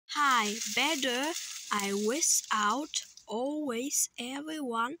Hi, better. I wish out always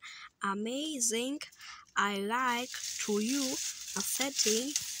everyone amazing. I like to you a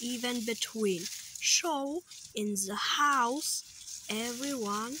setting even between. Show in the house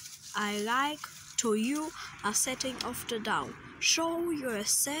everyone. I like to you a setting of the down. Show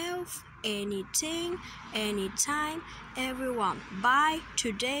yourself anything, anytime, everyone. Bye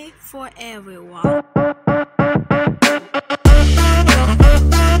today for everyone.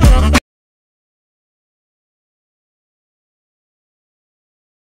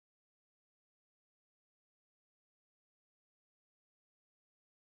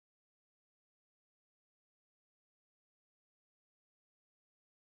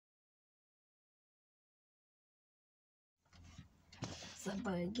 The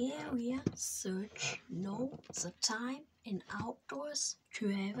Bulgaria Search know the time in outdoors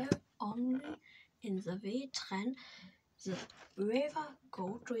travel only in the Vetren. The river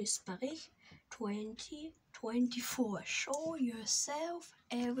go to Isperih 2024. Show yourself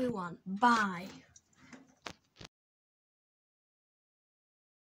everyone. Bye.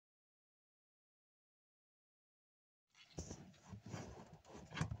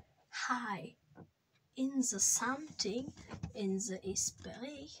 Hi. In the something, in the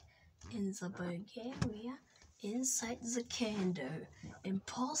Isperih, in the Bulgaria, inside the candle.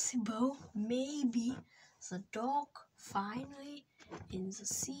 Impossible, maybe. The dog finally in the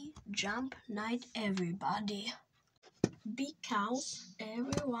sea jump night everybody. Because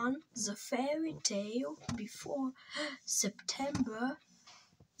everyone the fairy tale before September.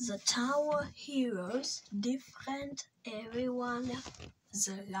 The tower heroes different everyone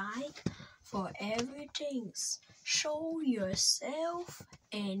the like for everything. Show yourself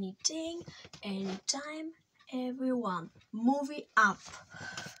anything, anytime, everyone. Movie up.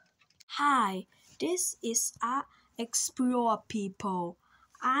 Hi, this is a explore people.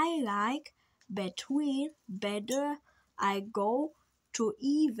 I like between better. I go to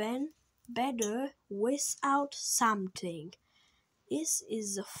even better without something. This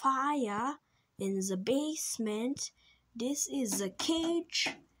is the fire in the basement. This is the cage.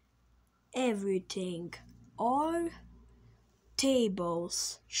 Everything. All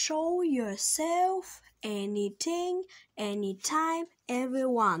tables. Show yourself anything, anytime,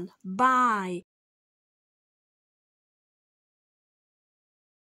 everyone. Bye.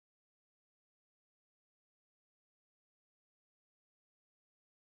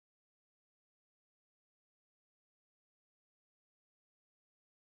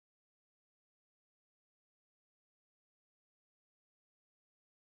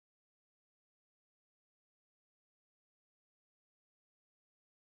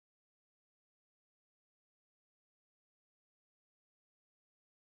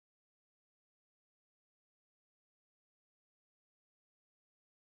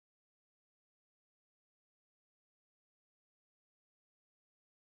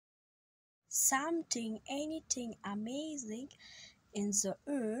 Something, anything amazing in the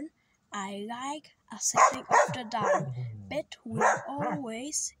urn. I like a setting of the down. Between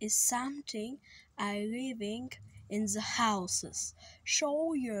always is something I living in the houses.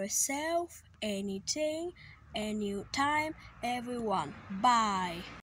 Show yourself anything, anytime, everyone. Bye.